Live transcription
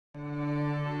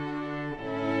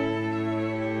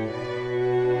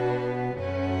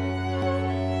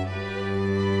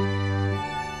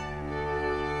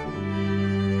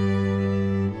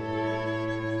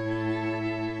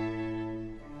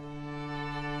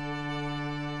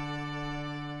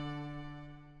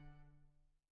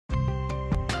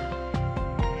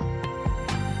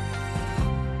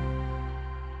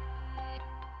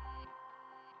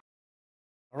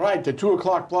All right, the 2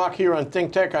 o'clock block here on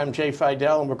ThinkTech. I'm Jay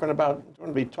Fidell, and we're going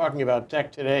to be talking about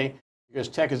tech today because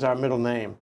tech is our middle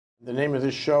name. The name of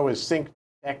this show is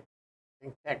ThinkTech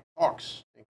Talks.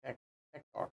 ThinkTech Tech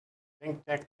Talks.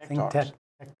 ThinkTech Tech Talks.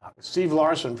 Steve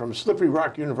Larson from Slippery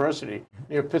Rock University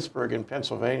near Pittsburgh in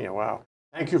Pennsylvania. Wow.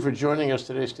 Thank you for joining us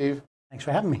today, Steve. Thanks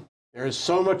for having me. There is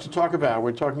so much to talk about.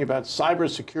 We're talking about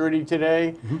cybersecurity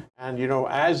today. And, you know,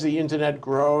 as the internet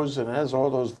grows and as all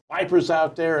those vipers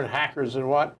out there and hackers and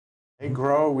what, they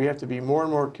grow, we have to be more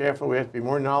and more careful. We have to be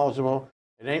more knowledgeable.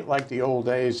 It ain't like the old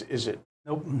days, is it?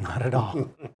 Nope, not at all.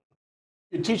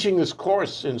 You're teaching this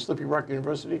course in Slippery Rock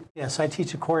University? Yes, I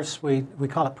teach a course. We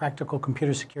call it Practical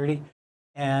Computer Security.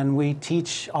 And we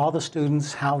teach all the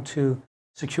students how to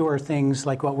secure things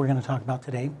like what we're going to talk about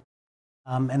today.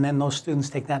 And then those students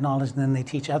take that knowledge and then they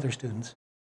teach other students.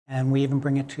 And we even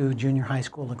bring it to junior high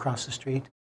school across the street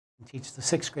and teach the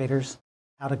 6th graders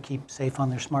how to keep safe on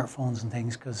their smartphones and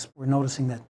things, because we're noticing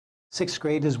that 6th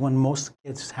grade is when most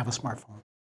kids have a smartphone.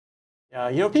 Yeah,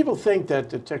 you know, people think that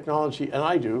the technology, and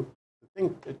I do,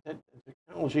 think that the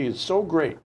technology is so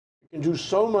great. It can do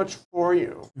so much for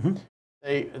you.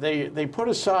 They put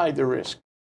aside the risk.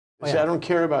 They say, I don't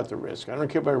care about the risk. I don't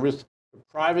care about risk to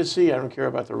privacy. I don't care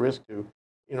about the risk to,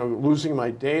 you know, losing my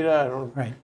data. I don't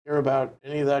care about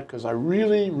any of that because I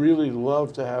really, really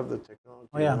love to have the technology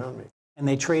around me. And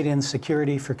they trade in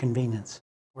security for convenience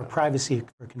or privacy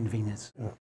for convenience.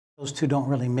 Those two don't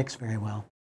really mix very well.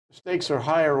 The stakes are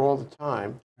higher all the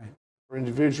time for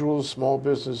individuals, small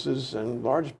businesses, and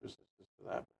large businesses for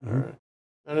that matter.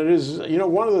 And it is, you know,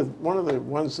 one of the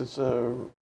ones that's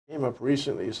came up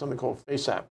recently is something called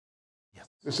FaceApp. Yes.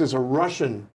 This is a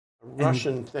Russian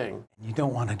thing. And you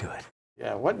don't want to do it.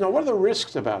 Yeah. What are the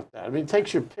risks about that? I mean, it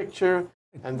takes your picture,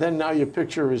 and then now your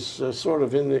picture is sort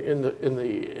of in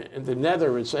the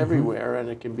nether. It's everywhere, and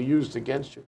it can be used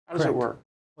against you. How does it work?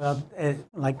 Well,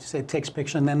 like I say, it takes a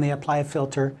picture, and then they apply a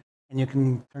filter, and you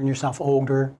can turn yourself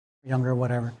older, younger,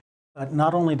 whatever. But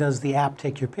not only does the app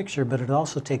take your picture, but it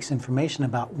also takes information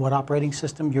about what operating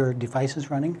system your device is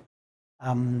running,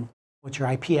 what your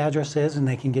IP address is, and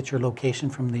they can get your location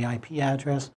from the IP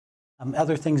address,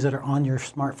 other things that are on your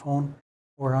smartphone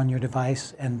or on your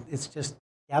device, and it's just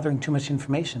gathering too much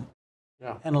information.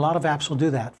 Yeah. And a lot of apps will do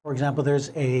that. For example,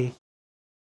 there's a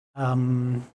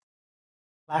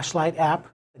flashlight app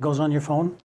that goes on your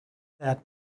phone that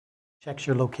checks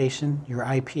your location, your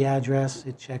IP address,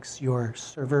 it checks your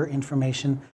server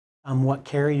information, what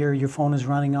carrier your phone is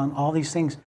running on, all these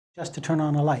things just to turn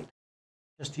on a light,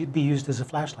 just to be used as a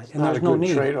flashlight. And there's no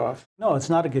need. Trade-off. No, it's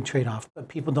not a good trade-off, but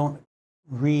people don't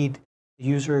read the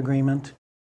user agreement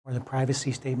or the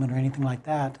privacy statement or anything like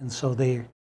that, and so they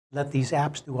let these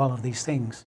apps do all of these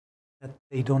things that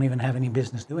they don't even have any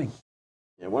business doing.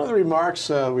 Yeah, one of the remarks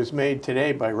was made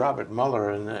today by Robert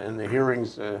Mueller in the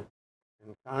hearings in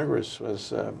Congress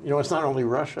was, you know, it's not only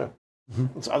Russia,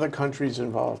 it's other countries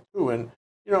involved too. And,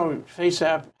 you know,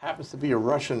 FaceApp happens to be a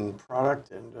Russian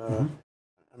product, and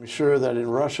I'm sure that in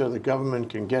Russia the government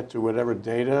can get to whatever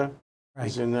data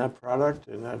is in that product,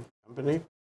 in that company.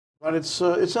 But it's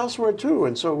elsewhere too.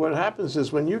 And so what happens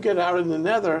is when you get out in the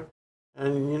nether,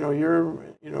 and you're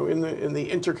in the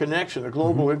interconnection, the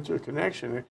global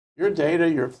interconnection, your data,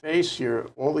 your face,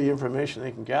 all the information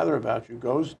they can gather about you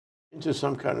goes into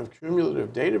some kind of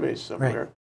cumulative database somewhere.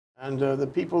 And the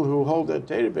people who hold that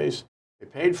database, they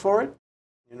paid for it.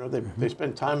 You know, they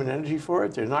spend time and energy for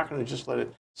it. They're not going to just let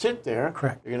it sit there.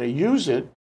 Correct. They're going to use it,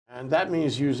 and that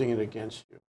means using it against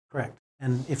you. Correct.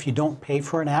 And if you don't pay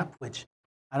for an app, which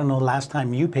I don't know the last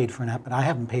time you paid for an app, but I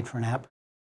haven't paid for an app.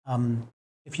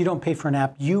 If you don't pay for an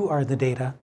app, you are the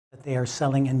data that they are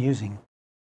selling and using.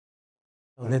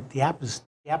 So that the app is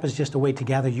just a way to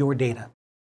gather your data.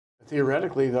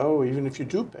 Theoretically, though, even if you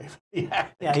do pay for the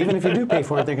app. Yeah, even if you do pay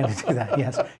for it, they're going to do that,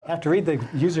 yes. You have to read the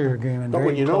user agreement But very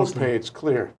when you closely. don't pay, it's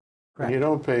clear. Correct. When you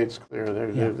don't pay, it's clear.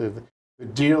 The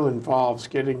deal involves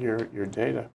getting your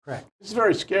data. Correct. It's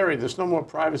very scary. There's no more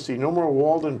privacy, no more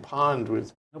Walden Pond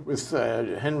with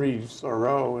Henry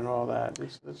Thoreau and all that.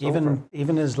 It's over.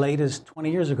 Even as late as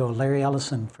 20 years ago, Larry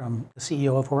Ellison, from the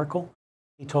CEO of Oracle,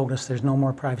 he told us there's no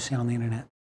more privacy on the internet.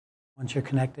 Once you're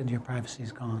connected, your privacy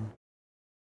is gone.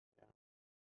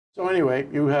 So anyway,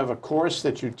 you have a course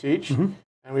that you teach, and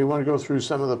we want to go through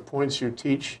some of the points you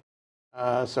teach.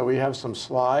 So we have some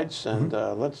slides, and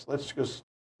let's just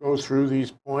go through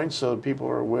these points so that people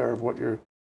are aware of what you're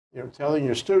telling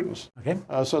your students. Okay.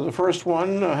 So the first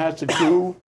one has to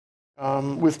do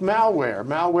with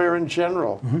malware in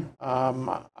general.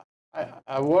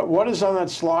 What is on that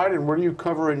slide, and what do you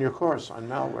cover in your course on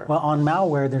malware? Well, on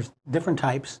malware, there's different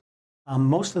types.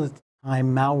 Most of the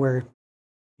time, malware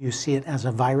you see it as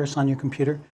a virus on your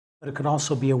computer, but it could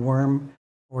also be a worm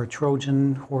or a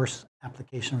Trojan horse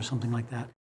application or something like that.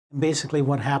 And basically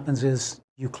what happens is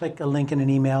you click a link in an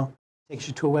email, takes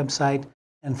you to a website,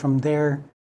 and from there,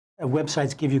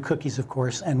 websites give you cookies, of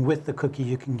course, and with the cookie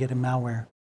you can get a malware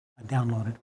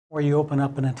downloaded. Or you open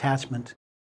up an attachment,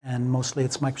 and mostly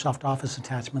it's Microsoft Office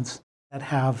attachments that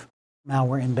have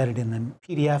malware embedded in them.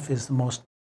 PDF is the most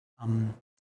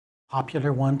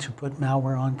popular one to put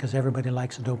malware on because everybody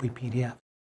likes Adobe PDF.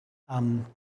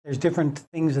 There's different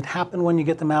things that happen when you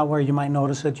get the malware. You might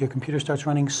notice it. Your computer starts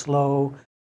running slow.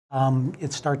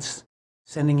 It starts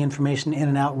sending information in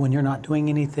and out when you're not doing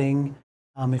anything.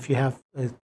 If you have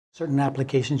certain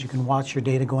applications, you can watch your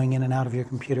data going in and out of your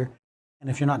computer. And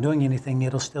if you're not doing anything,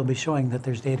 it'll still be showing that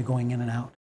there's data going in and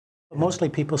out. But mostly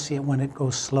people see it when it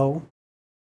goes slow.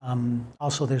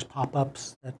 Also, there's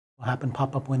pop-ups that will happen,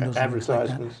 pop-up windows.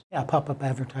 Advertisements. Like that. Yeah, pop-up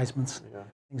advertisements,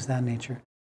 things of that nature.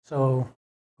 So,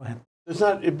 go ahead. It's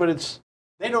not, but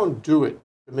they don't do it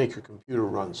to make your computer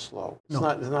run slow. It's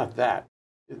not that.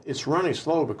 It's running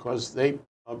slow because they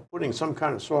are putting some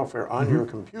kind of software on your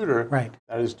computer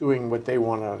that is doing what they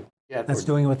want to get. That's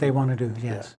doing what they want to do,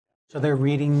 yes. Yeah. So they're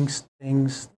reading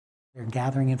things, they're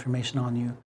gathering information on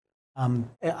you.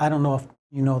 I don't know if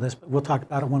you know this, but we'll talk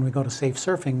about it when we go to safe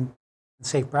surfing and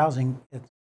safe browsing.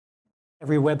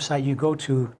 Every website you go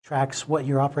to tracks what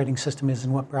your operating system is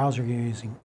and what browser you're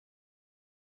using,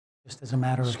 just as a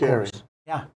matter of course.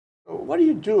 Yeah. So what do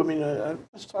you do? I mean,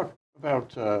 let's talk about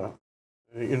the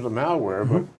malware,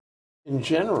 but in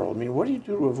general, I mean, what do you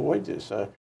do to avoid this? I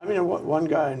mean, one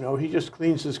guy I know, he just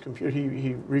cleans his computer,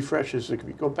 he refreshes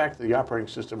it, go back to the operating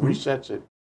system, resets it,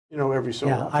 every so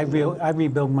often. Yeah, I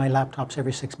rebuild my laptops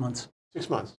every 6 months. 6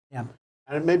 months? Yeah.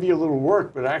 And it may be a little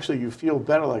work, but actually you feel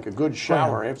better, like a good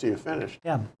shower after you finish.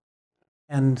 Yeah.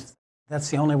 And that's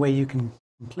the only way you can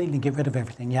completely get rid of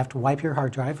everything. You have to wipe your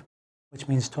hard drive, which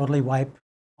means totally wipe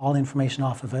all information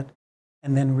off of it,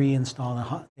 and then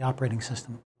reinstall the operating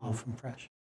system all from fresh.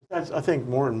 I think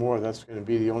more and more that's going to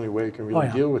be the only way you can really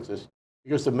deal with this.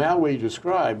 Because the malware you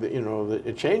described,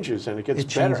 it changes and it gets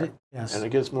better. Yes. And it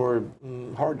gets more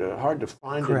hard to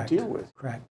find and deal with.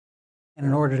 Correct. And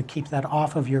in order to keep that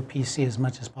off of your PC as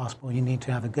much as possible, you need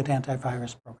to have a good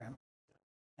antivirus program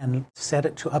and set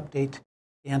it to update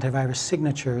the antivirus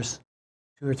signatures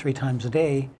 2 or 3 times a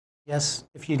day. Yes,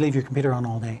 if you leave your computer on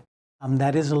all day.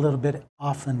 That is a little bit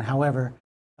often. However,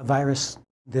 the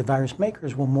virus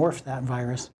makers will morph that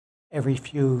virus every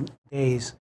few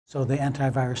days so the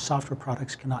antivirus software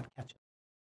products cannot catch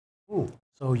it. Ooh.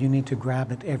 So you need to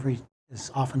grab it as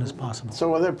often as possible.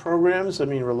 So are there programs,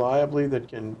 reliably that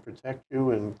can protect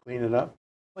you and clean it up?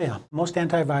 Oh yeah, most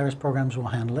antivirus programs will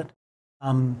handle it.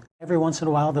 Every once in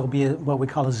a while there'll be what we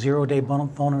call a 0-day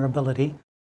vulnerability,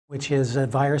 which is a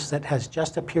virus that has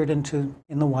just appeared in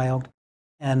the wild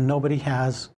and nobody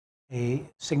has a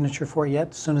signature for it yet.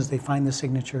 As soon as they find the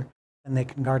signature, then they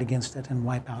can guard against it and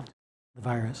wipe out the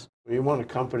virus. Well, you want a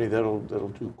company that'll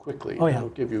do quickly. Oh yeah. That'll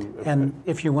give you and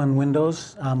if you run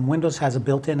Windows, Windows has a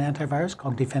built-in antivirus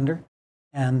called Defender,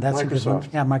 and that's Microsoft. a good one.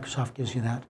 Yeah, Microsoft gives you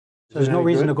that. So there's no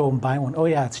reason to go and buy one. Oh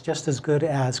yeah, it's just as good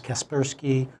as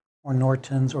Kaspersky or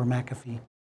Norton's or McAfee.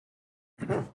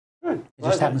 Good. It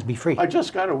just happens to be free. I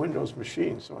just got a Windows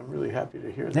machine, so I'm really happy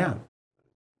to hear that. Yeah.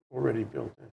 Already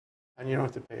built in. And you don't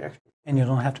have to pay extra. And you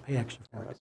don't have to pay extra for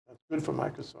it. That's good for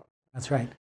Microsoft. That's right.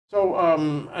 So,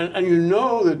 and you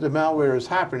know that the malware is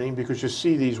happening because you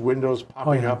see these windows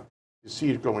popping up. You see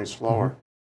it going slower.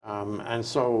 And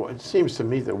so it seems to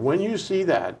me that when you see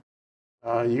that,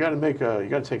 you got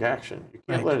to take action. You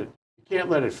can't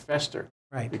let it fester.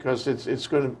 Right. Because it's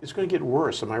going to get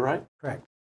worse. Am I right? Correct.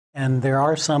 And there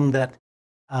are some that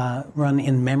run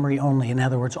in memory only. In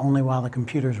other words, only while the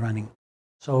computer's running.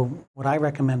 So what I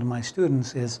recommend to my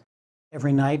students is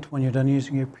every night when you're done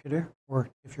using your computer, or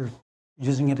if you're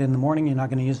using it in the morning, you're not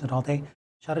going to use it all day,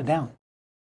 shut it down.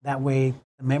 That way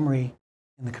the memory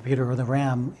in the computer or the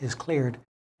RAM is cleared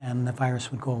and the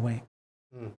virus would go away.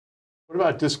 What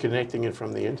about disconnecting it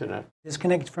from the internet?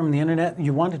 Disconnect from the internet.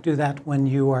 You want to do that when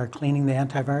you are cleaning the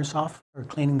antivirus off or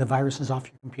cleaning the viruses off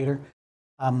your computer.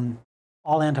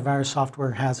 All antivirus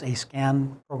software has a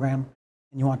scan program,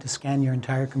 and you want to scan your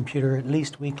entire computer at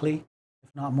least weekly, if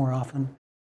not more often.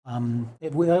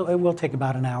 It will take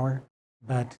about an hour,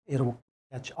 but it'll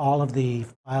catch all of the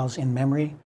files in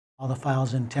memory, all the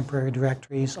files in temporary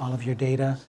directories, all of your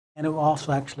data, and it will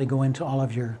also actually go into all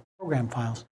of your program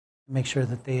files to make sure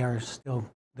that they are still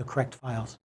the correct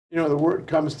files. The word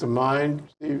comes to mind,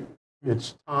 Steve.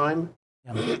 It's time.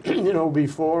 Yeah.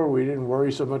 Before we didn't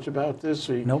worry so much about this.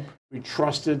 We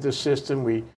trusted the system.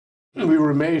 We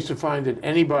were amazed to find that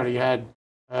anybody had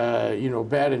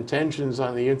bad intentions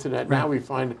on the internet. Right. Now we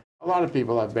find a lot of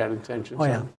people have bad intentions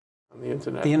on the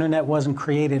internet. The internet wasn't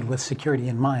created with security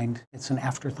in mind. It's an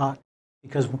afterthought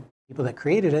because people that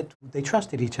created it, they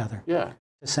trusted each other. Yeah.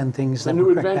 To send things a that new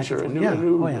were correct adventure, a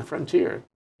new frontier.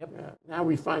 Yep. Yeah. Now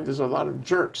we find there's a lot of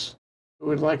jerks who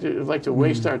would like to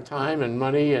waste our time and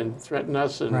money and threaten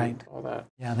us and all that.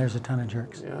 Yeah, there's a ton of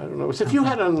jerks. Yeah, I don't know. So if you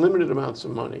had unlimited amounts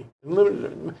of money,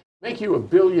 make you a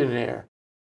billionaire,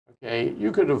 okay,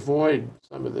 you could avoid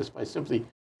some of this by simply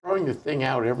throwing the thing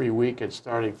out every week and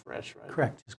starting fresh, right?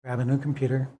 Correct. Just grab a new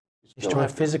computer,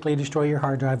 physically destroy your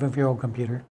hard drive of your old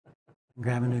computer, and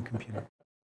grab a new computer.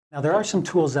 Now, there are some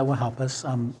tools that will help us,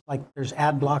 like there's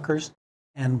ad blockers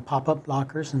and pop-up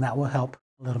blockers, and that will help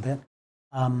a little bit.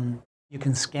 You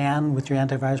can scan with your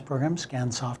antivirus program,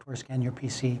 scan software, scan your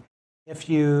PC. If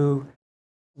you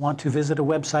want to visit a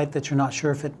website that you're not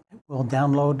sure if it will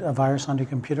download a virus on your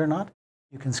computer or not,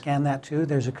 you can scan that too.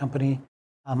 There's a company,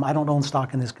 I don't own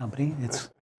stock in this company. There's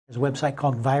a website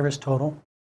called Virus Total,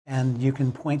 and you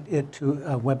can point it to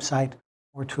a website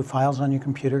or to files on your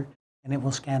computer, and it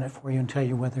will scan it for you and tell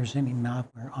you whether there's any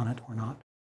malware on it or not.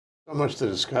 So much to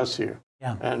discuss here.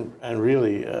 Yeah. And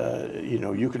really,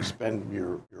 you could spend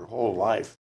your whole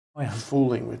life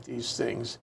fooling with these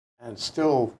things, and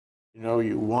still,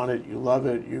 you want it, you love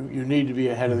it, you need to be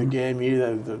ahead of the game,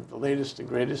 either the latest and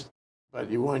greatest,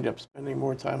 but you wind up spending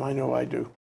more time. I know I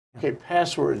do. Okay,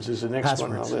 passwords is the next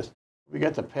one on the list. We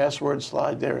got the password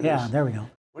slide there. There we go.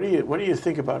 What do you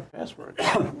think about passwords?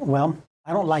 Well,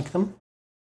 I don't like them.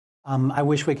 I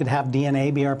wish we could have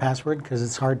DNA be our password because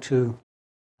it's hard to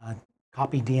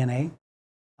copy DNA.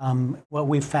 What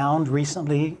we found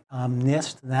recently,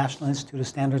 NIST, the National Institute of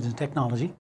Standards and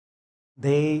Technology,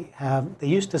 they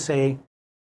used to say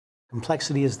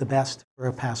complexity is the best for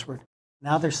a password.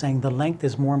 Now they're saying the length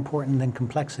is more important than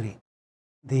complexity.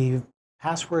 The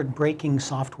password breaking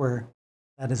software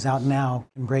that is out now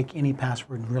can break any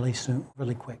password really soon,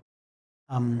 really quick.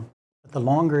 But the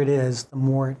longer it is, the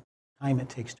more time it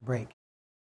takes to break.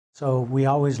 So we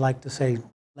always like to say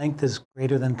length is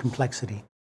greater than complexity.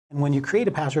 And when you create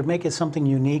a password, make it something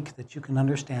unique that you can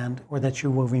understand or that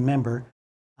you will remember.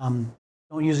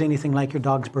 Don't use anything like your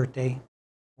dog's birthday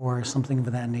or something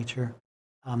of that nature.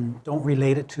 Don't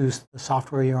relate it to the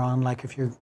software you're on. Like if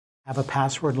you have a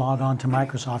password logged on to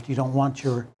Microsoft, you don't want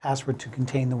your password to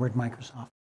contain the word Microsoft.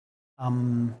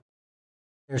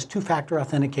 There's two-factor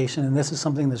authentication, and this is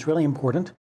something that's really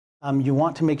important. You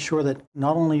want to make sure that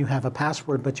not only you have a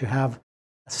password, but you have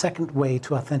a second way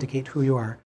to authenticate who you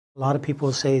are. A lot of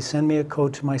people say, send me a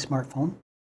code to my smartphone.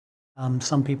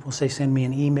 Some people say, send me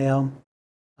an email.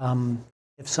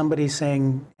 If somebody's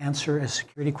saying, answer a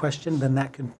security question, then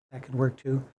that could work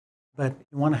too. But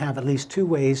you want to have at least two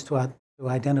ways to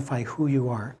identify who you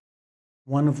are.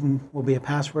 One of them will be a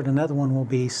password, another one will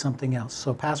be something else.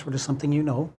 So a password is something you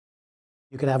know.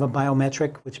 You could have a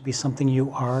biometric, which would be something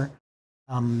you are.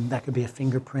 That could be a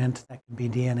fingerprint, that could be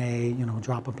DNA,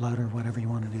 drop of blood or whatever you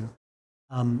want to do.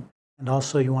 And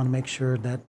also you want to make sure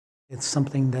that it's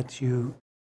something that you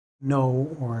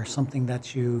know or something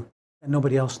that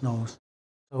nobody else knows.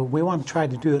 So we want to try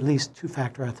to do at least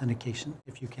two-factor authentication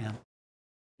if you can.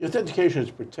 The authentication is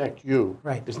to protect you.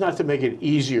 Right. It's not to make it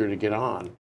easier to get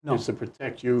on. No. It's to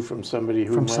protect you from somebody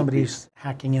who somebody's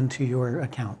hacking into your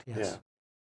account, yes.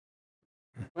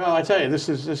 Yeah. Well, I tell you, this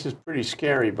is pretty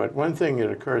scary, but one thing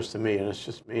that occurs to me, and it's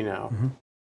just me now,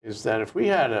 is that if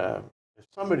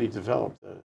somebody developed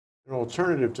an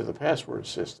alternative to the password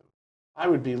system, I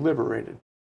would be liberated.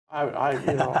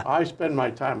 I spend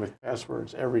my time with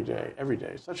passwords every day.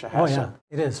 It's such a hassle. Oh, yeah,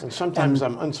 it is. And sometimes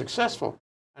I'm unsuccessful.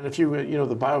 And if the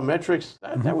biometrics,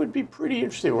 that would be pretty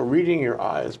interesting. Or reading your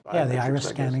eyes. Yeah, the iris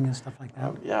scanning and stuff like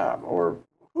that. Or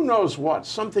who knows what,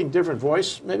 something different,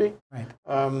 voice maybe. Right.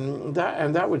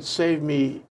 That would save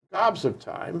me gobs of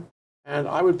time, and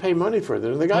I would pay money for it.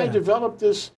 And the guy who developed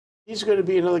this, he's going to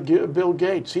be another Bill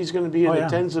Gates. He's going to be in the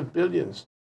tens of billions.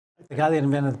 The guy that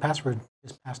invented the password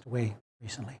just passed away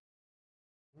recently.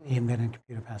 He invented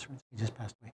computer passwords. He just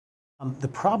passed away. The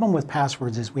problem with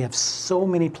passwords is we have so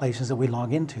many places that we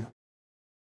log into.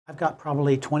 I've got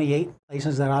probably 28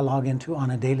 places that I log into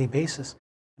on a daily basis.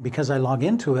 Because I log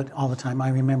into it all the time, I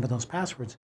remember those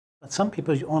passwords. But some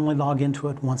people only log into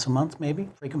it once a month, maybe,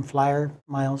 frequent flyer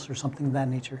miles or something of that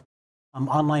nature.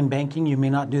 Online banking, you may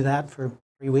not do that for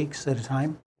 3 weeks at a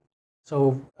time.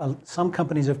 So some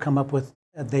companies have come up with,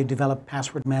 they develop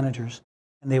password managers,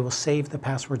 and they will save the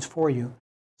passwords for you.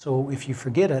 So if you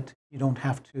forget it, you don't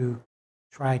have to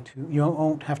you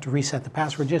won't have to reset the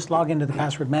password. Just log into the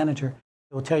password manager.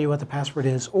 It will tell you what the password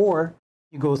is, or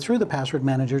you go through the password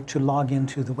manager to log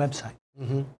into the website.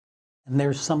 And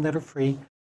there's some that are free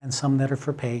and some that are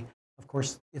for pay. Of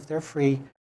course, if they're free,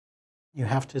 you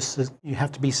have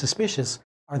to be suspicious.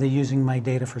 Are they using my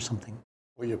data for something?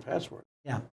 Or your password.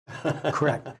 Yeah,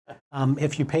 correct.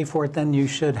 If you pay for it, then you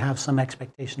should have some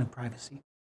expectation of privacy.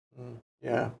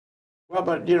 Yeah. Well,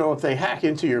 but you know, if they hack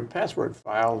into your password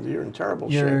file, you're in terrible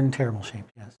shape. You're in terrible shape,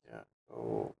 yes. Yeah.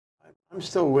 So I'm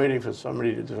still waiting for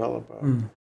somebody to develop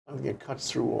something that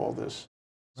cuts through all this.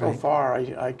 So Right. far,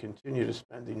 I continue to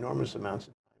spend enormous amounts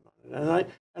of time on it,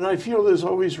 and I feel there's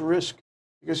always risk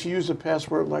because you use a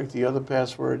password like the other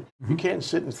password. You can't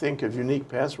sit and think of unique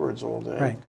passwords all day.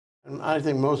 Right. And I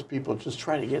think most people just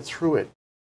try to get through it.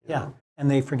 you Yeah, know?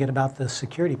 and they forget about the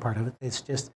security part of it. It's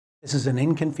just, this is an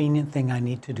inconvenient thing I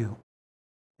need to do.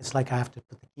 It's like I have to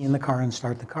put the key in the car and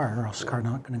start the car, or else the car's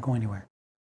not going to go anywhere.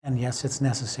 And yes, it's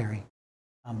necessary.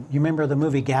 You remember the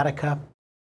movie Gattaca,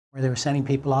 where they were sending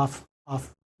people off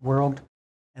world,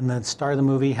 and the star of the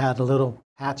movie had a little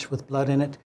patch with blood in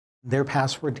it. Their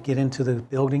password to get into the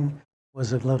building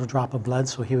was a little drop of blood,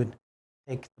 so he would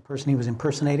take the person he was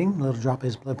impersonating, a little drop of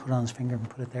his blood, put it on his finger, and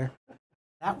put it there.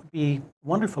 That would be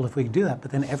wonderful if we could do that,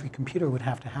 but then every computer would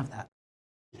have to have that.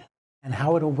 And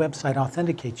how would a website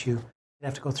authenticate you? You'd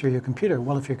have to go through your computer.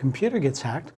 Well, if your computer gets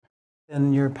hacked,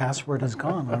 then your password is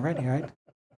gone already, right?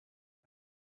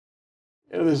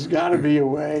 Yeah, there's got to be a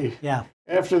way. Yeah.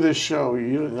 After this show,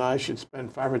 you and I should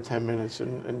spend 5 or 10 minutes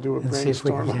and do a And see if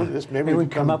we brainstorm can, on this. Maybe we we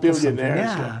come become up with something.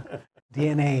 billionaires. Yeah.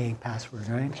 DNA password,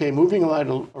 right? Okay, moving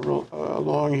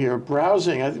along here.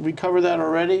 Browsing, we covered that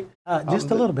already?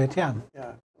 Just a little bit, yeah.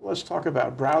 Yeah. Let's talk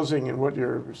about browsing and what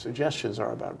your suggestions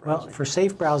are about browsing. Well, for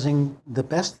safe browsing, the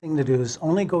best thing to do is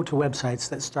only go to websites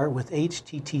that start with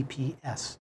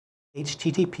HTTPS.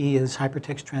 HTTP is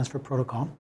Hypertext Transfer Protocol,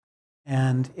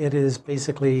 and it is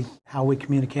basically how we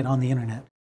communicate on the internet.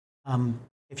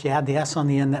 If you add the S on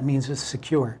the end, that means it's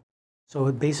secure.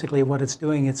 So basically what it's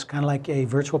doing, it's kind of like a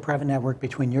virtual private network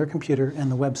between your computer and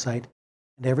the website,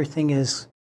 and everything is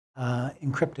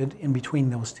encrypted in between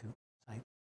those two sites.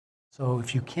 So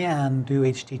if you can, do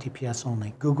HTTPS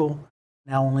only. Google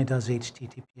now only does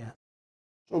HTTPS.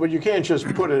 So, but you can't just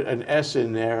put an S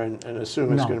in there and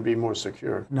assume it's No. going to be more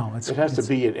secure. No, It has to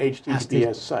be an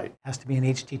HTTPS site. Has to be an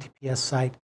HTTPS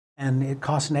site, and it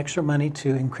costs an extra money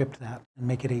to encrypt that and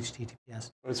make it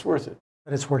HTTPS. But it's worth it.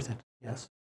 But it's worth it, yes.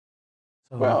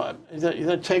 So, Well,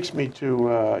 that takes me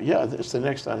to, it's the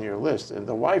next on your list, and the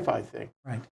Wi-Fi thing.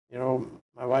 right. You know,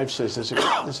 my wife says,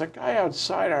 there's a guy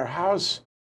outside our house,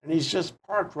 and he's just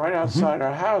parked right outside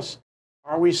our house.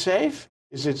 Are we safe?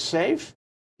 Is it safe?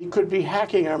 He could be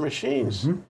hacking our machines.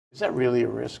 Is that really a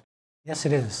risk? Yes,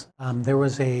 it is. There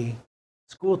was a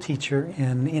school teacher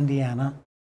in Indiana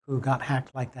who got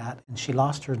hacked like that, and she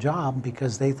lost her job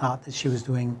because they thought that she was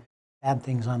doing bad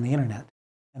things on the internet.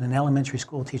 And an elementary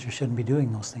school teacher shouldn't be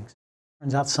doing those things.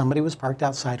 Turns out somebody was parked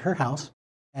outside her house,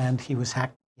 and he was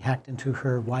hacked into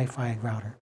her Wi-Fi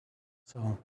router.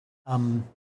 So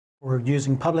we're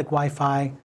using public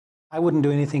Wi-Fi. I wouldn't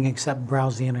do anything except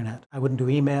browse the internet. I wouldn't do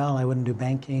email. I wouldn't do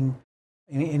banking,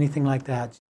 anything like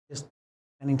that. Just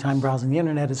spending time browsing the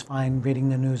internet is fine, reading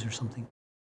the news or something.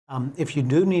 If you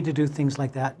do need to do things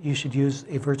like that, you should use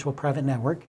a virtual private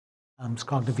network. It's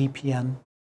called a VPN.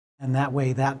 And that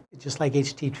way, just like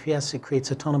HTTPS, it creates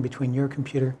a tunnel between your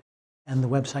computer and the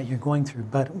website you're going through.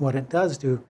 But what it does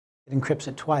do, it encrypts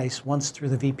it twice, once through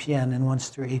the VPN and once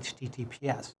through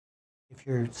HTTPS. If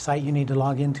your site you need to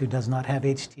log into does not have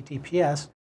HTTPS,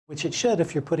 which it should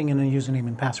if you're putting in a username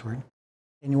and password,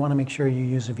 then you want to make sure you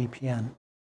use a VPN.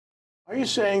 Are you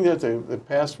saying that the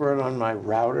password on my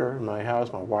router in my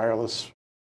house, my wireless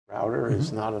router,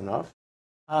 is not enough?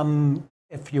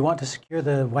 If you want to secure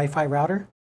the Wi-Fi router,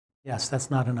 yes,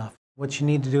 that's not enough. What you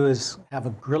need to do is have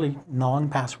a really long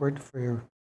password for your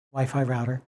Wi-Fi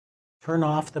router. Turn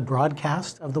off the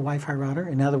broadcast of the Wi-Fi router.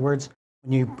 In other words,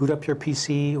 when you boot up your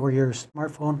PC or your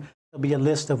smartphone, there'll be a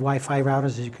list of Wi-Fi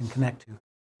routers that you can connect to.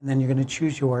 And then you're going to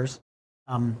choose yours.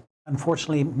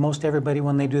 Unfortunately, most everybody,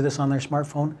 when they do this on their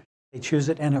smartphone, they choose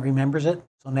it and it remembers it.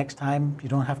 So next time, you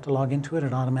don't have to log into it.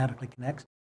 It automatically connects.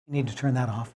 You need to turn that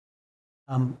off.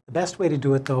 The best way to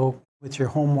do it, though, with your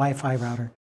home Wi-Fi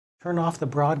router, turn off the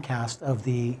broadcast of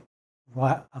the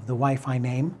Wi-Fi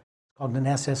name. It's called an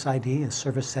SSID, a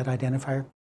Service Set Identifier.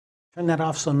 Turn that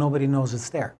off so nobody knows it's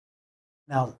there.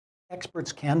 Now,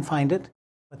 experts can find it,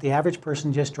 but the average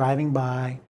person just driving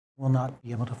by will not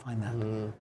be able to find that.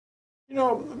 You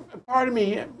know, part of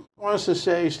me wants to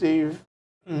say, Steve,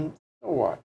 so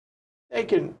what? They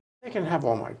can have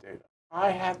all my data.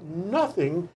 I have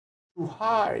nothing to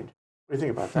hide. What do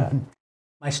you think about that?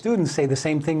 My students say the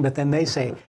same thing, but then they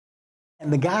say,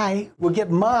 and the guy will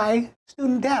get my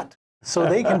student debt. So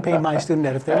they can pay my student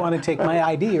debt if they want to take my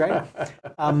ID, right?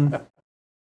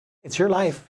 It's your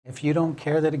life. If you don't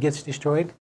care that it gets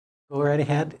destroyed, go right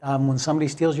ahead. When somebody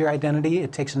steals your identity,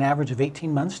 it takes an average of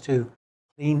 18 months to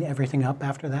clean everything up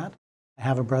after that. I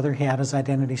have a brother, he had his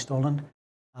identity stolen,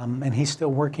 and he's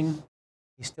still working.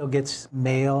 He still gets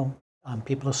mail.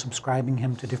 People are subscribing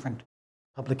him to different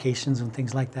publications and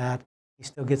things like that. He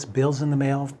still gets bills in the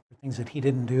mail for things that he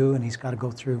didn't do, and he's got to go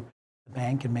through the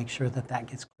bank and make sure that that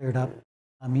gets cleared up.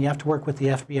 You have to work with the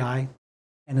FBI,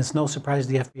 and it's no surprise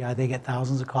to the FBI. They get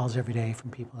thousands of calls every day from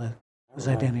people that whose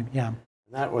identity, yeah.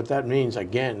 What that means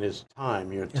again is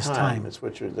time. Your time. That's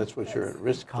what you're at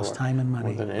risk for. Costs time and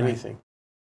money more than anything.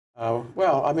 Right.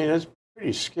 Well, I mean, it's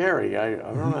pretty scary. I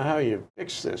don't know how you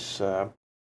fix this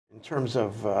in terms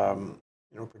of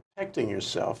protecting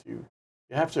yourself. You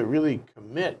have to really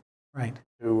commit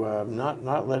to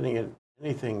not letting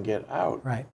anything get out.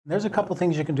 Right. There's a couple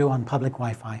things you can do on public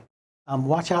Wi-Fi.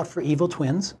 Watch out for evil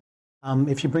twins.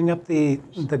 If you bring up the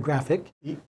graphic,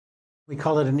 we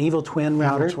call it an evil twin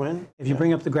router. If you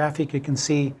bring up the graphic, you can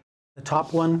see the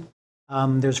top one.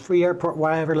 There's Free Airport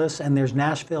Wireless and there's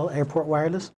Nashville Airport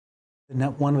Wireless. The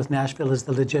one with Nashville is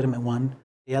the legitimate one.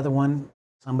 The other one,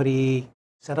 somebody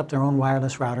set up their own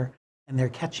wireless router and they're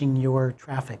catching your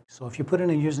traffic. So if you put in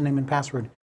a username and password,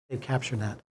 they've captured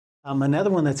that. Another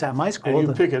one that's at my school. And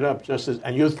you pick it up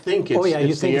and you think it's,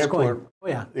 it's the airport.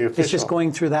 It's just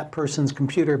going through that person's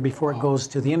computer before it goes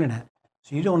to the internet.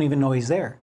 So you don't even know he's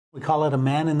there. We call it a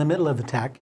man in the middle of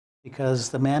attack because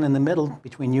the man in the middle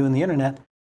between you and the internet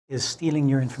is stealing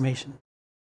your information.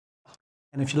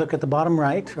 And if you look at the bottom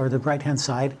right or the right-hand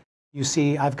side, you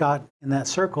see I've got in that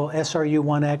circle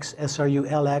SRU1X,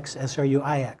 SRU-LX,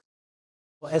 SRU-IX.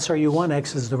 Well,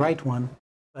 SRU1X is the right one,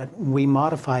 but we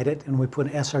modified it and we put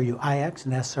SRU-IX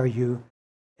and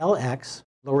SRU-LX,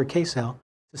 lowercase l,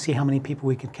 to see how many people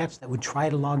we could catch that would try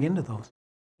to log into those.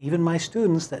 Even my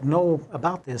students that know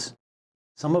about this,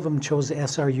 some of them chose the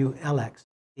SRU-LX.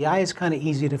 The I is kind of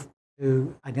easy to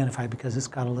identify because it's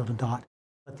got a little dot,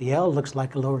 but the L looks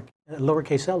like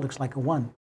lowercase l looks like a 1.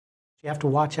 So you have to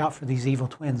watch out for these evil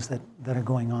twins that are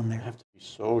going on there. You have to be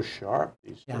so sharp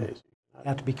these days. You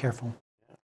have to be careful.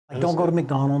 Yeah. Like don't go to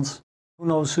McDonald's. Who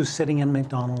knows who's sitting in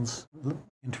McDonald's?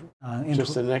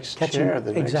 Just the next chair,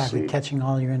 the next seat. Catching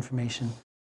all your information.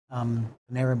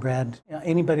 Panera Bread.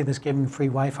 Anybody that's giving free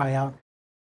Wi-Fi out,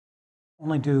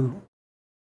 only do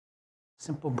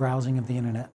simple browsing of the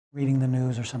internet, reading the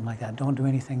news or something like that. Don't do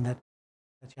anything that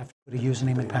you have to put a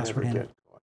username and password in. Get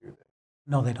caught, do they?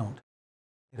 No, they don't.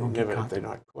 They don't get caught. If they're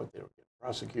not caught, they don't get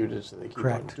prosecuted, so they keep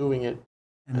on doing it.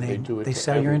 And they do it they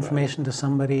sell your information to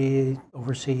somebody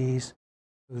overseas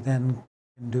who then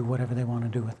can do whatever they want to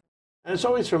do with it. And it's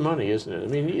always for money, isn't it? I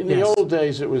mean, in the old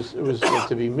days, it was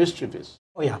to be mischievous.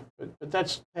 Oh, yeah. But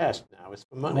that's past now. It's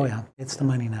for money. Oh, yeah. It's the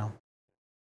money now.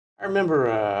 I remember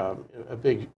a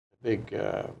big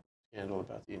scandal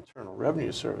about the Internal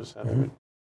Revenue Service, how they would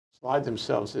slide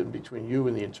themselves in between you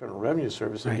and the Internal Revenue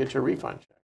Service and get your refund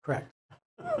check. Correct.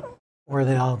 Or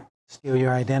they'll steal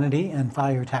your identity and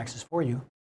file your taxes for you,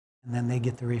 and then they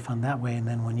get the refund that way. And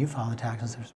then when you file the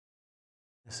taxes,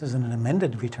 this isn't an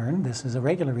amended return. This is a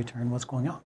regular return. What's going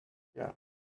on? Yeah,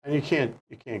 and you can't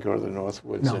go to the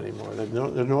Northwoods anymore.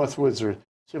 The Northwoods are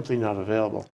simply not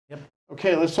available. Yep.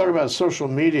 Okay, let's talk about social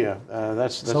media.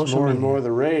 That's more and more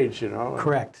the rage, you know.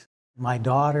 Correct. My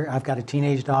daughter, I've got a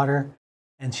teenage daughter,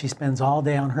 and she spends all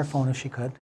day on her phone if she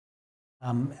could.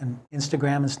 And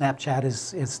Instagram and Snapchat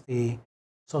is the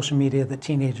social media that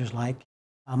teenagers like.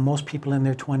 Most people in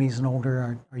their 20s and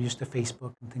older are used to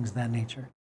Facebook and things of that nature.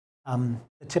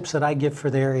 The tips that I give for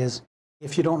there is,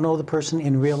 if you don't know the person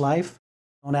in real life,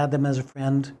 don't add them as a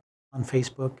friend on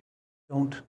Facebook.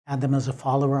 Don't add them as a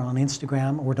follower on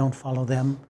Instagram, or don't follow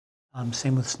them.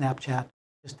 Same with Snapchat.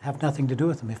 Just have nothing to do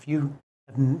with them. If you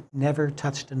have never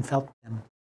touched and felt them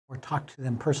or talked to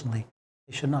them personally,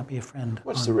 they should not be a friend.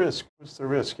 What's the risk? What's the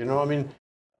risk? You know, I mean,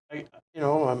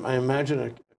 I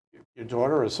imagine your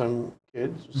daughter or some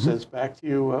kid says back to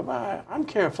you, I'm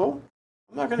careful.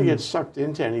 I'm not going to get sucked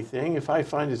into anything. If I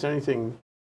find there's anything,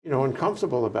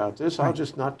 uncomfortable about this, I'll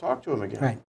just not talk to him again.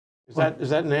 Right. Is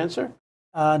that an answer?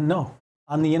 No.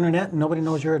 On the internet, nobody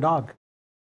knows you're a dog.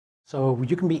 So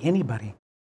you can be anybody.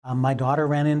 My daughter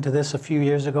ran into this a few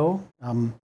years ago.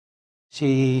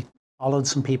 She followed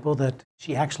some people that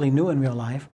she actually knew in real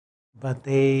life, but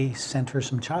they sent her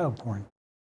some child porn.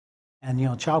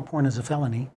 And, child porn is a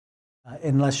felony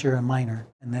unless you're a minor,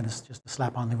 and then it's just a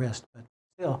slap on the wrist. But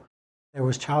still, there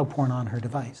was child porn on her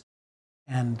device.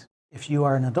 And if you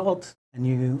are an adult and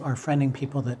you are friending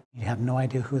people that you have no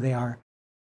idea who they are,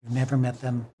 You've never met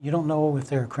them. You don't know if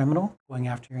they're a criminal going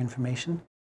after your information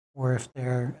or if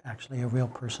they're actually a real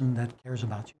person that cares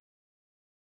about you.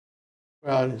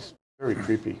 Well, it's very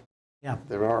creepy. Yeah.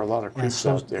 There are a lot of creeps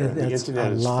out there. And the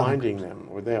internet is finding them,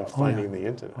 or they are finding the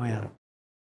internet. Oh, yeah.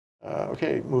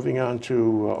 Okay, moving on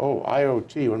to,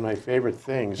 IoT, one of my favorite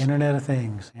things. Internet of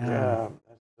Things. Yeah.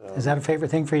 Is that a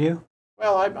favorite thing for you?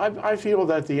 Well, I feel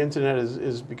that the internet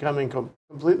is becoming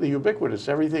completely ubiquitous.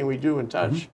 Everything we do and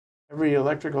touch, every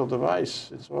electrical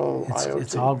device, it's all IoT.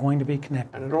 It's all going to be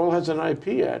connected. And it all has an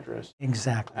IP address.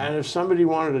 Exactly. And if somebody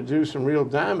wanted to do some real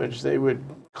damage, they would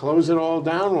close it all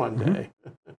down one day.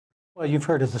 Well, you've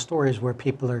heard of the stories where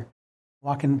people are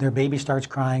walking, their baby starts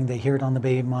crying, they hear it on the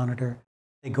baby monitor,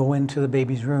 they go into the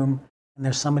baby's room, and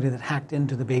there's somebody that hacked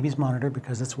into the baby's monitor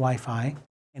because it's Wi-Fi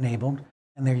enabled,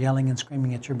 and they're yelling and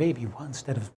screaming at your baby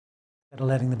instead of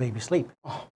letting the baby sleep.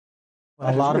 Oh,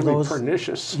 well, a lot of those,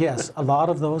 pernicious. Yes, a lot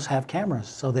of those have cameras,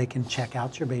 so they can check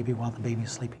out your baby while the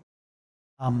baby's sleeping.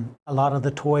 A lot of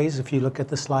the toys, if you look at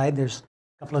the slide, there's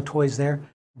a couple of toys there,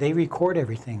 they record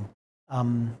everything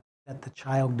that the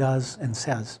child does and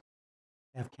says.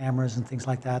 They have cameras and things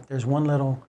like that. There's one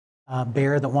little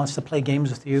bear that wants to play games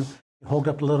with you. You hold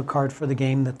up a little card for the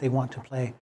game that they want to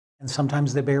play. And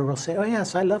sometimes the bear will say, oh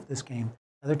yes, I love this game.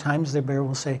 Other times the bear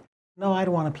will say, no, I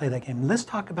don't want to play that game. Let's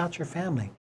talk about your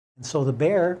family. And so the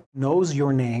bear knows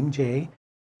your name, Jay.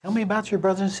 Tell me about your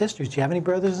brothers and sisters. Do you have any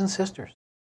brothers and sisters?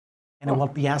 And it will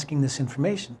be asking this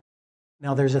information.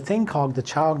 Now there's a thing called the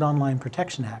Child Online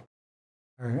Protection Act,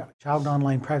 or Child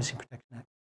Online Privacy Protection Act.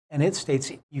 And it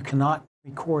states you cannot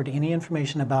record any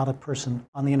information about a person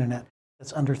on the internet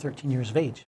that's under 13 years of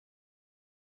age.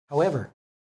 However,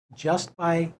 just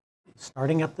by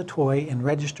starting up the toy and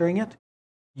registering it,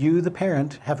 you, the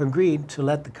parent, have agreed to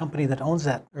let the company that owns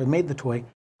that or made the toy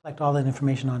collect all that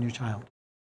information on your child.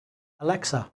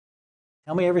 Alexa,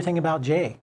 tell me everything about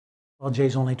Jay. Well,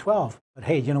 Jay's only 12, but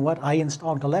hey, you know what? I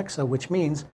installed Alexa, which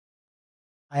means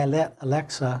I let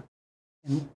Alexa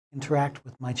interact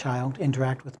with my child,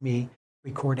 interact with me,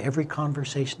 record every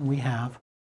conversation we have,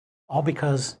 all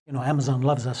because, you know, Amazon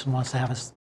loves us and wants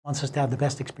us to have the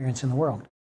best experience in the world.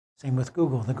 Same with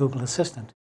Google, the Google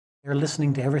Assistant. They're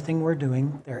listening to everything we're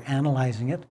doing. They're analyzing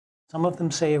it. Some of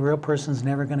them say a real person's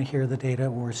never going to hear the data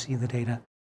or see the data,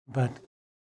 but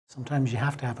sometimes you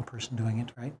have to have a person doing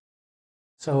it, right?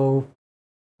 So,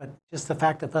 but just the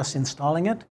fact of us installing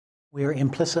it, we are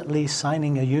implicitly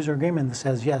signing a user agreement that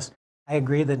says, yes, I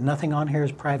agree that nothing on here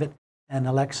is private, and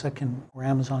Alexa can, or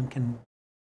Amazon can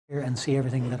hear and see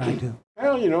everything that I do.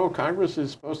 Well, you know, Congress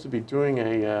is supposed to be doing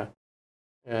an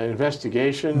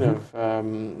investigation of,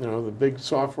 you know, the big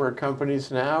software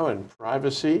companies now and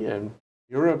privacy, and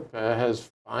Europe has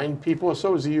fined people,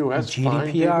 so is the U.S.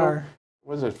 fined people.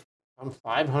 Was it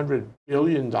 $500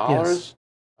 billion to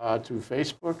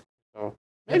Facebook? So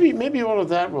maybe all of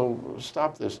that will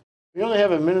stop this. We only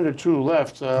have a minute or two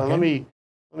left. Okay.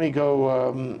 Let me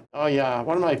go. Oh yeah,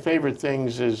 one of my favorite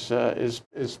things is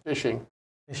phishing.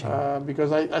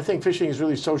 Because I think phishing is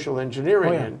really social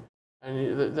engineering,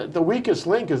 and the weakest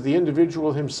link is the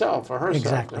individual himself or herself.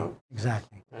 Exactly. You know?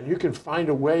 Exactly. And you can find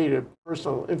a way to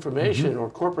personal information or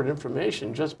corporate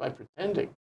information just by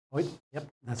pretending. Yep,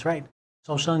 that's right.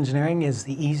 Social engineering is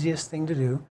the easiest thing to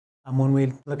do. When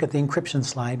we look at the encryption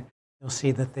slide, you'll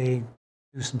see that they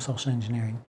do some social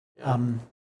engineering. Yeah.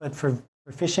 But for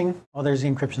phishing, there's the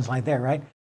encryption slide there, right?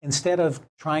 Instead of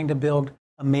trying to build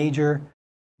a major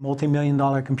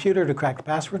multi-million-dollar computer to crack the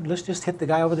password, let's just hit the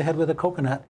guy over the head with a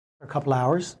coconut for a couple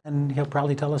hours, and he'll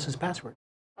probably tell us his password.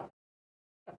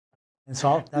 And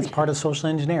so that's part of social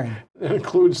engineering. That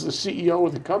includes the CEO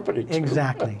of the company, too.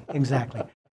 Exactly, exactly.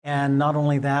 And not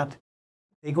only that,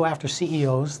 they go after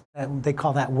CEOs. They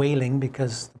call that whaling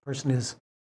because the person is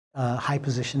high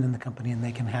position in the company and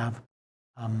they can have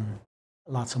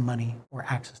lots of money or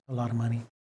access to a lot of money.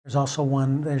 There's also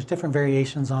there's different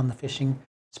variations on the phishing.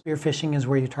 Spear phishing is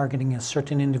where you're targeting a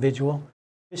certain individual.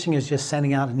 Phishing is just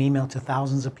sending out an email to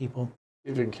thousands of people.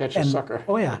 You can catch a sucker.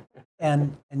 Oh yeah,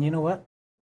 and you know what?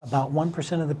 About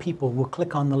 1% of the people will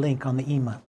click on the link on the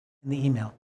email.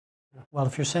 Well,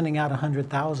 if you're sending out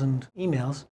 100,000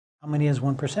 emails, how many is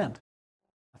 1%?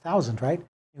 1,000, right?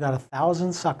 You got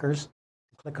 1,000 suckers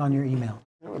to click on your email,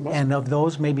 and of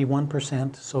those, maybe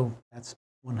 1%. So that's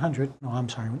 100. No, I'm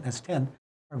sorry, that's 10.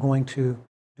 Are going to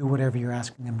do whatever you're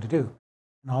asking them to do.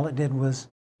 And all it did was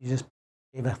you just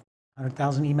gave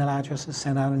 100,000 email addresses,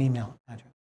 sent out an email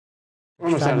address. We're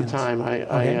almost out of time.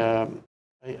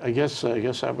 I guess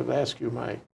I would ask you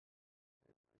my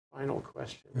final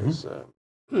question. Is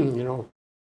you know,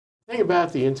 the thing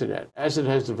about the internet as it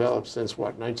has developed since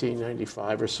what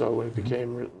 1995 or so, when it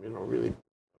became really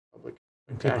public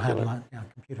And people had a spectacular, lot, yeah,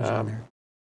 computers on there.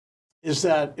 is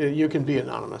that you can be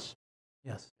anonymous.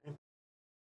 Yes.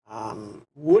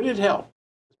 Would it help?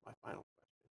 This is my final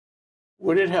question.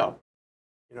 Would it help?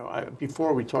 You know,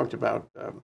 before we talked about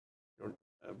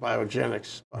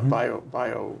biogenics,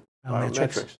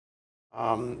 biometrics.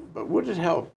 But would it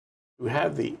help to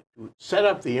have to set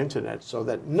up the internet so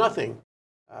that nothing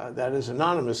that is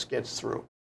anonymous gets through?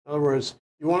 In other words,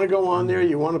 you want to go on there,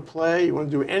 you want to play, you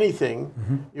want to do anything,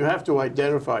 you have to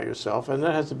identify yourself, and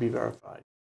that has to be verified.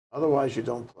 Otherwise, you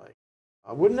don't play.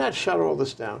 Wouldn't that shut all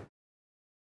this down?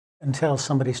 Until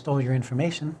somebody stole your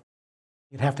information,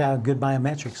 you'd have to have good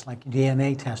biometrics, like a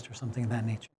DNA test or something of that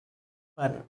nature.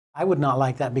 But I would not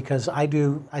like that because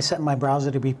I set my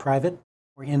browser to be private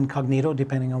or incognito,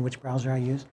 depending on which browser I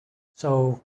use.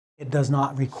 So it does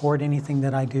not record anything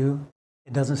that I do.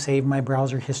 It doesn't save my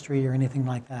browser history or anything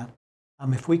like that.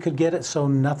 If we could get it so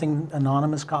nothing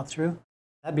anonymous got through,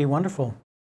 that'd be wonderful.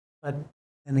 But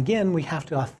then again, we have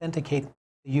to authenticate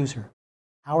the user.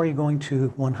 How are you going to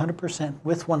 100%,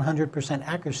 with 100%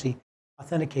 accuracy,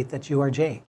 authenticate that you are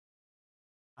Jay?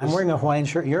 I'm wearing a Hawaiian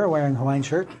shirt. You're wearing a Hawaiian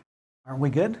shirt. Aren't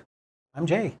we good? I'm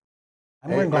Jay.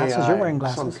 I'm wearing glasses. AI, you're wearing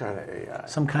glasses. Some kind of AI.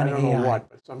 Some kind I of don't AI. know what,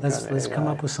 but some kind of Let's AI. come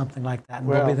up with something like that, and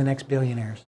Well, we'll be the next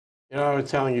billionaires. You know, I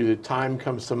was telling you that time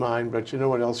comes to mind, but you know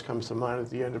what else comes to mind at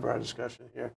the end of our discussion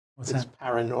here? What's it's that?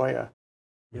 paranoia.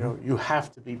 You know, you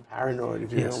have to be paranoid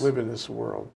if you're going to live in this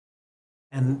world.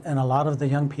 And a lot of the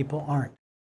young people aren't.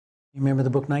 You remember the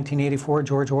book 1984,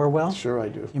 George Orwell? Sure I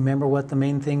do. You remember what the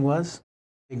main thing was?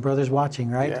 Big Brother's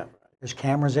watching, right? Yeah. There's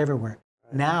cameras everywhere.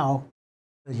 Right. Now,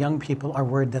 the young people are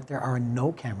worried that there are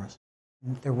no cameras.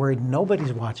 They're worried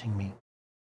nobody's watching me.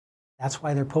 That's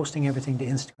why they're posting everything to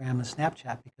Instagram and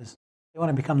Snapchat, because they want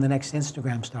to become the next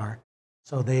Instagram star.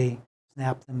 So they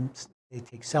snap them, they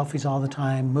take selfies all the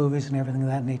time, movies and everything of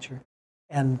that nature.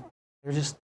 And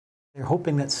they're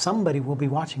hoping that somebody will be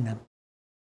watching them.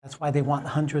 That's why they want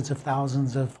hundreds of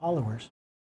thousands of followers.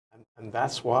 And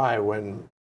that's why when,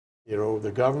 you know,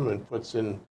 the government puts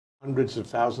in hundreds of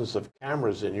thousands of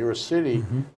cameras in your city,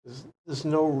 there's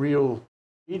no real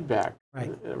feedback,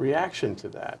 reaction to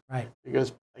that. Right.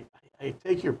 Because I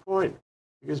take your point,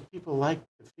 because people like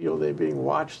to feel they're being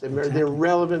watched, they're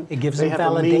relevant. It gives they them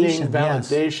have validation. a meaning,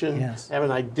 validation, Yes. have an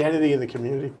identity in the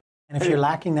community. And if you're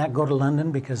lacking that, go to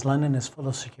London, because London is full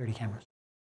of security cameras.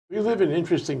 We live in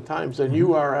interesting times, and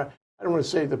you are, I don't want to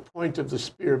say the point of the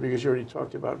spear, because you already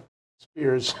talked about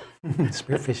spears.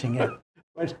 Spearfishing, yeah.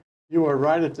 But you are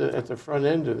right at the front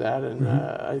end of that, and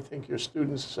I think your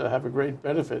students have a great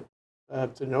benefit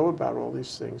to know about all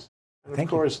these things. And of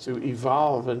course, to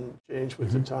evolve and change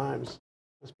with the times.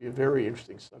 Must be a very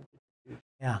interesting subject.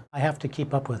 Yeah, I have to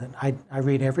keep up with it. I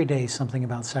read every day something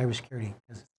about cybersecurity,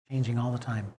 because it's changing all the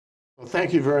time. Well,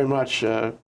 thank you very much,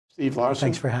 Steve Larson.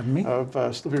 Thanks for having me.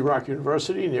 Of Slippery Rock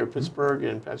University near Pittsburgh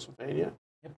in Pennsylvania.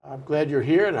 Yep. I'm glad you're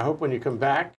here, and I hope when you come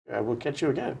back, we'll catch you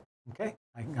again. Okay,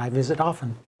 I visit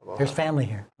often. Aloha. There's family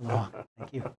here. Aloha.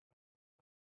 Thank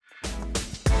you.